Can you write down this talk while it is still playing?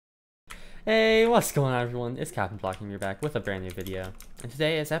Hey, what's going on, everyone? It's Captain Blocking here back with a brand new video. And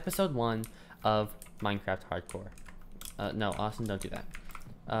today is episode 1 of Minecraft Hardcore. No, Austin, don't do that.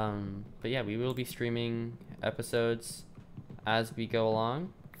 But yeah, we will be streaming episodes as we go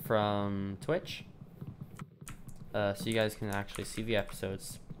along from Twitch. So you guys can actually see the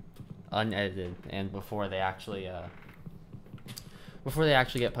episodes unedited and before they actually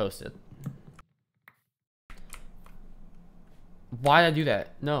get posted. Why did I do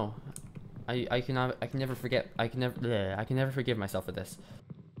that? No. I can never forgive myself for this.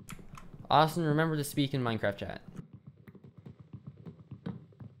 Austin, remember to speak in Minecraft chat.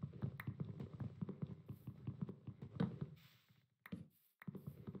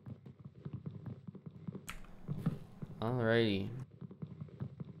 Alrighty.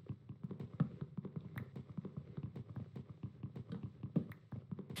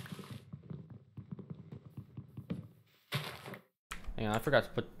 Hang on, I forgot to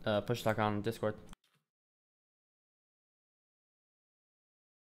put push talk on Discord.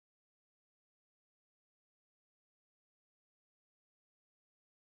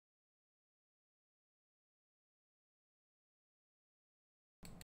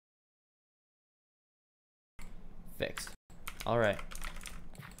 Fixed. Alright.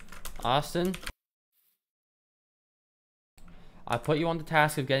 Austin, I put you on the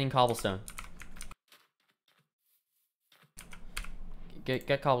task of getting cobblestone.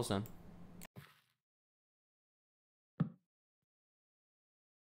 Get cobblestone.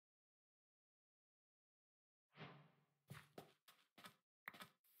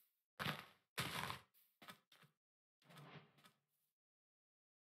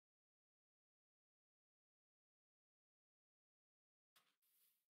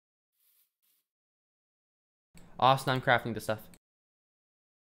 Austin, I'm crafting the stuff.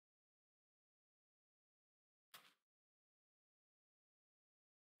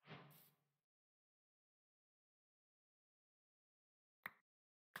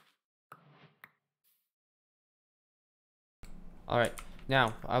 Alright,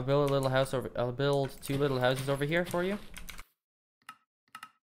 now I'll build a little house over. I'll build 2 little houses over here for you.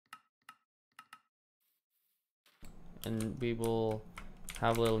 And we will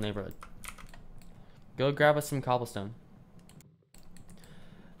have a little neighborhood. Go grab us some cobblestone.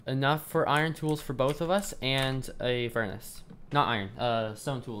 Enough for iron tools for both of us and a furnace. Not iron,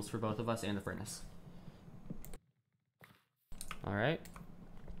 stone tools for both of us and a furnace. Alright.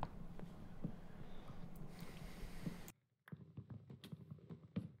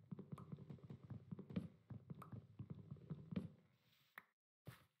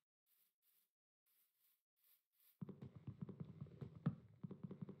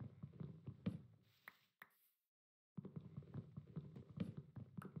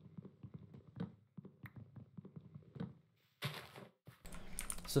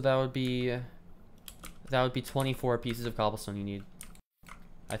 So that would be 24 pieces of cobblestone you need,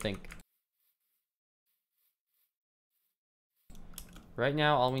 I think. Right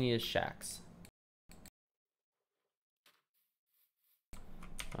now, all we need is shacks.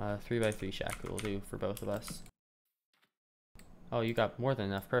 3x3 shack will do for both of us. Oh, you got more than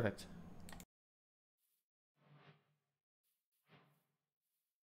enough. Perfect.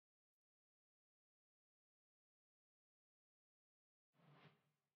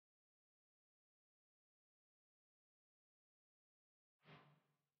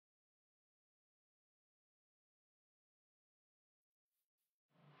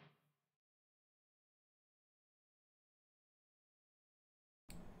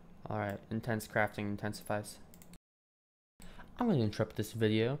 Alright, intense crafting intensifies. I'm going to interrupt this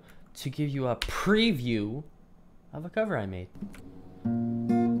video to give you a preview of a cover I made.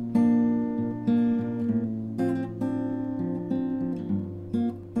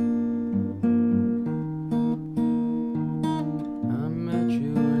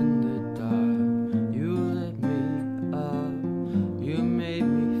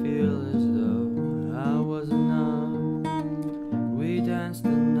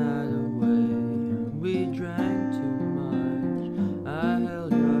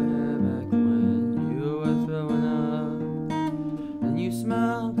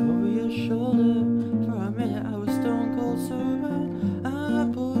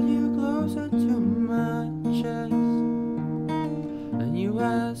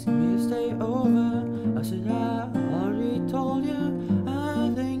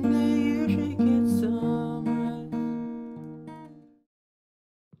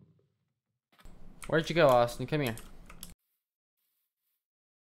 Where'd you go, Austin? Come here.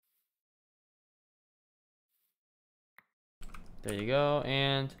 There you go,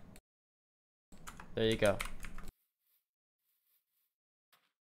 and there you go.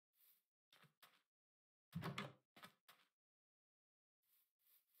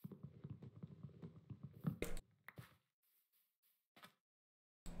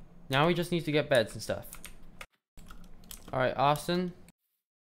 Now we just need to get beds and stuff. Alright, Austin.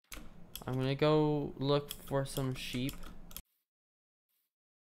 I'm gonna go look for some sheep.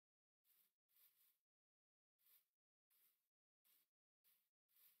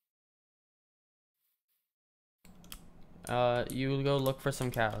 You go look for some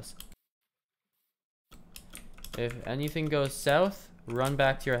cows. If anything goes south, run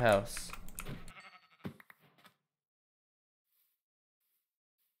back to your house.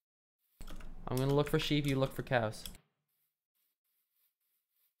 I'm gonna look for sheep, you look for cows.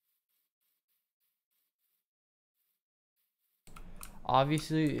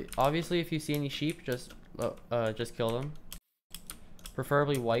 Obviously, if you see any sheep, just kill them.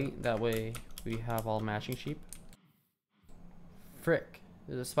 Preferably white, that way we have all matching sheep. Frick,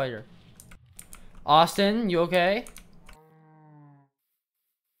 there's a spider. Austin, you okay?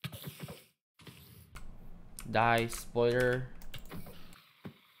 Die, spider.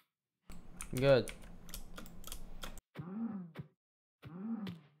 Good.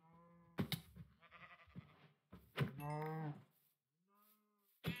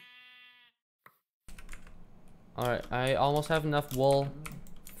 Alright, I almost have enough wool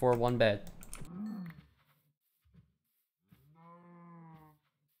for one bed.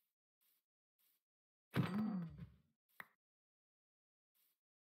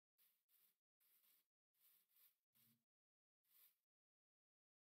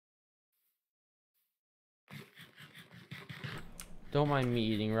 Don't mind me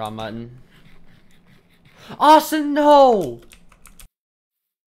eating raw mutton. Austin, no!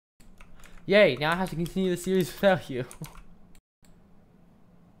 Yay, now I have to continue the series without you.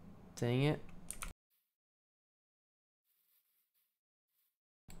 Dang it.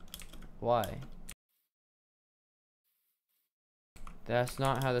 Why? That's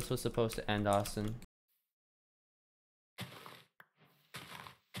not how this was supposed to end, Austin.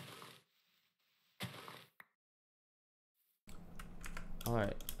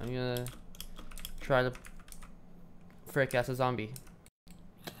 Alright, I'm gonna try to... Frick, that's a zombie.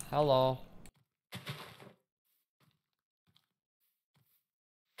 Hello.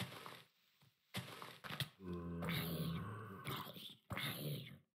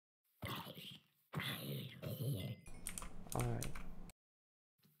 Alright.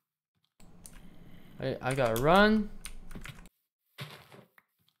 Hey, I gotta run.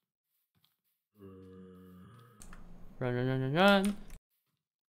 Run, run, run, run, run.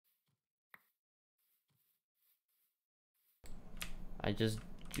 I just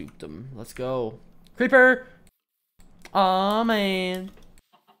juked him. Let's go. Creeper! Aw, man.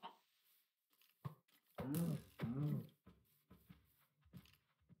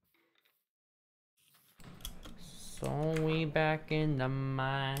 So we back in the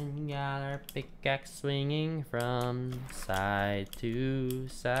mine, got our pickaxe swinging from side to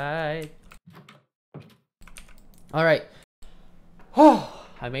side. Alright. Oh,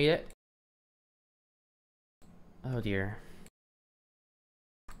 I made it. Oh dear.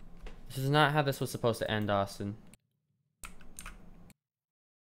 This is not how this was supposed to end, Austin.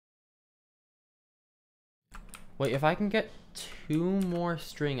 Wait, if I can get 2 more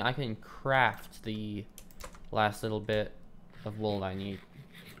string, I can craft the last little bit of wool I need.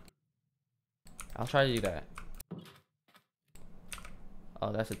 I'll try to do that.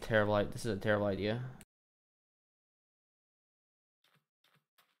 Oh, that's a terrible idea. This is a terrible idea.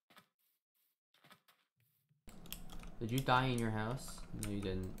 Did you die in your house? No, you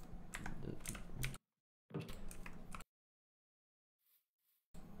didn't.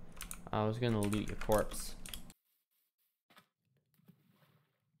 I was gonna loot your corpse.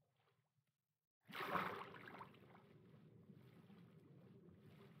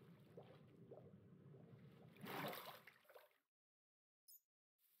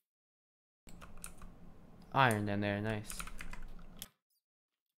 Iron down there, nice.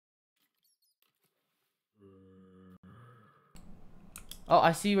 Oh,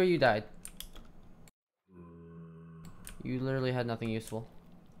 I see where you died. You literally had nothing useful.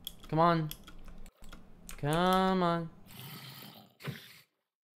 Come on. Come on.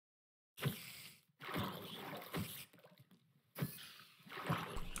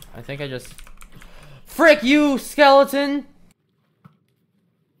 I think I just... Frick you, skeleton!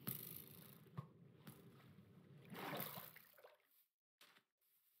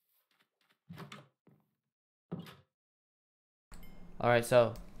 Alright,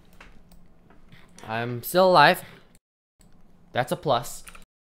 so... I'm still alive. That's a plus.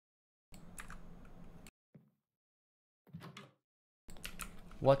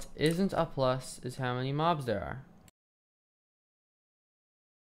 What isn't a plus is how many mobs there are.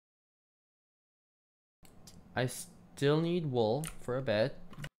 I still need wool for a bed.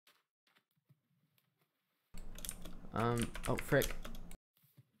 Oh, frick.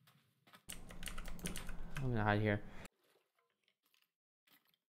 I'm gonna hide here.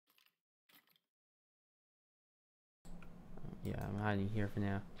 Yeah, I'm hiding here for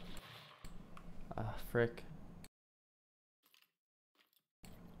now. Frick.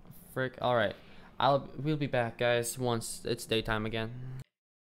 Frick. Alright. We'll be back, guys, once it's daytime again.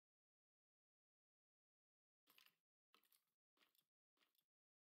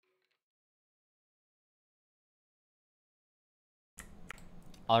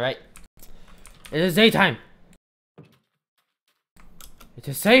 Alright. It is daytime. It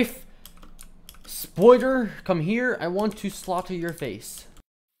is safe. Spoiler, come here. I want to slaughter your face.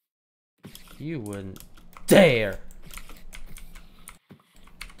 You wouldn't dare.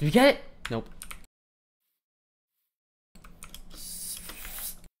 Did you get it? Nope.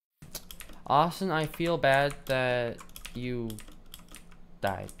 Austin, I feel bad that you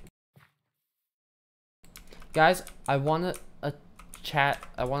died. Guys, I want a chat.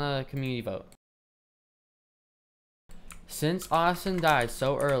 I want a community vote. Since Austin died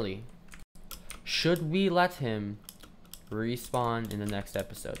so early, should we let him respawn in the next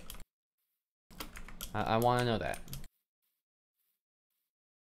episode? I want to know that.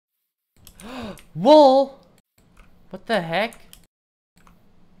 Wool! What the heck?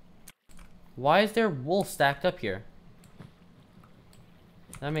 Why is there wool stacked up here?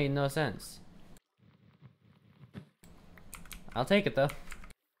 That made no sense. I'll take it though.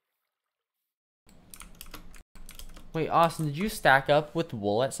 Wait, Austin, did you stack up with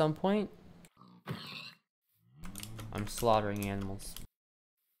wool at some point? I'm slaughtering animals.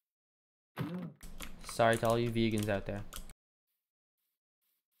 Sorry to all you vegans out there.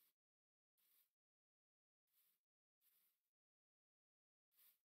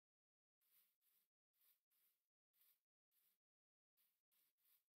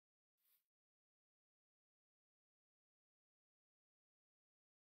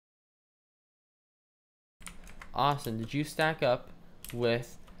 Austin, did you stack up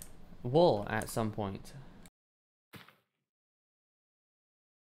with wool at some point?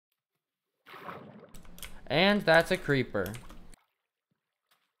 And that's a creeper.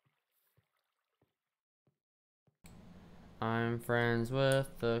 I'm friends with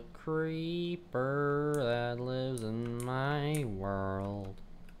the creeper that lives in my world.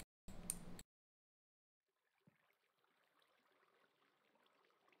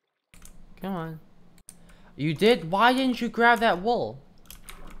 Come on. You did? Why didn't you grab that wool?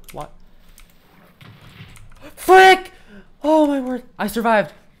 What? Frick! Oh my word. I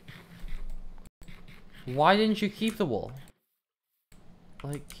survived. Why didn't you keep the wool?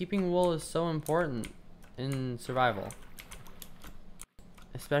 Like, keeping wool is so important in survival.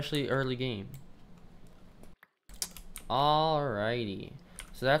 Especially early game. Alrighty.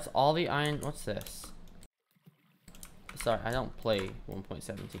 So that's all the iron. What's this? Sorry, I don't play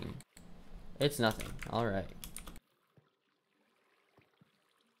 1.17. It's nothing. Alright.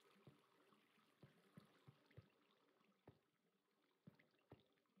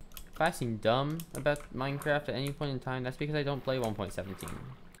 If I seem dumb about Minecraft at any point in time, that's because I don't play 1.17.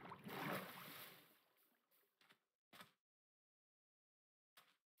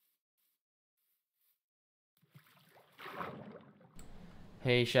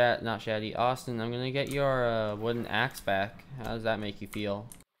 Hey, not Shaddy. Austin, I'm gonna get your wooden axe back. How does that make you feel?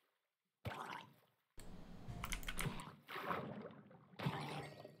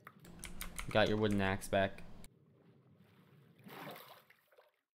 Got your wooden axe back.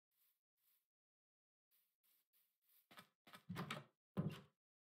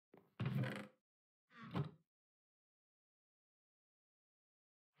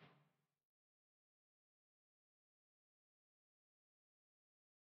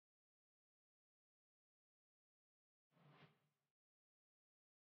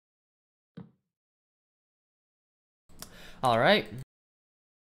 Alright.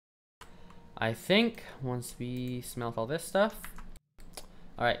 I think once we smelt all this stuff.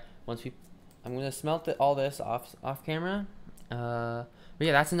 Alright, I'm gonna smelt all this off camera. But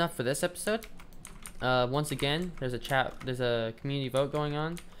yeah, that's enough for this episode. Once again, there's a community vote going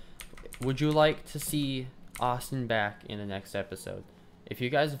on. Would you like to see Austin back in the next episode? If you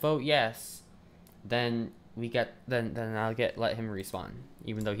guys vote yes, then I'll let him respawn,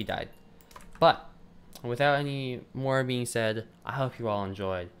 even though he died. But without any more being said, I hope you all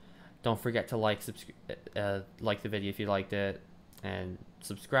enjoyed. Don't forget to like the video if you liked it, and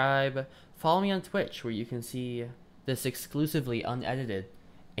subscribe. Follow me on Twitch, where you can see this exclusively unedited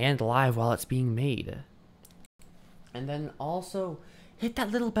and live while it's being made. And then also hit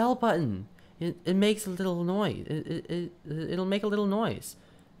that little bell button. It makes a little noise. It'll make a little noise.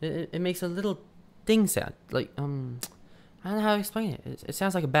 It makes a little ding sound. Like, I don't know how to explain it. It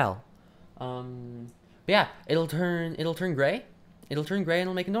sounds like a bell. But yeah, it'll turn gray. It'll turn gray and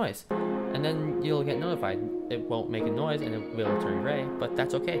it'll make a noise. And then you'll get notified. It won't make a noise and it will turn gray, but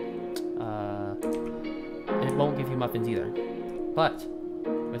that's okay. It won't give you muffins either. But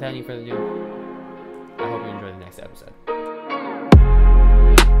without any further ado, I hope you enjoy the next episode.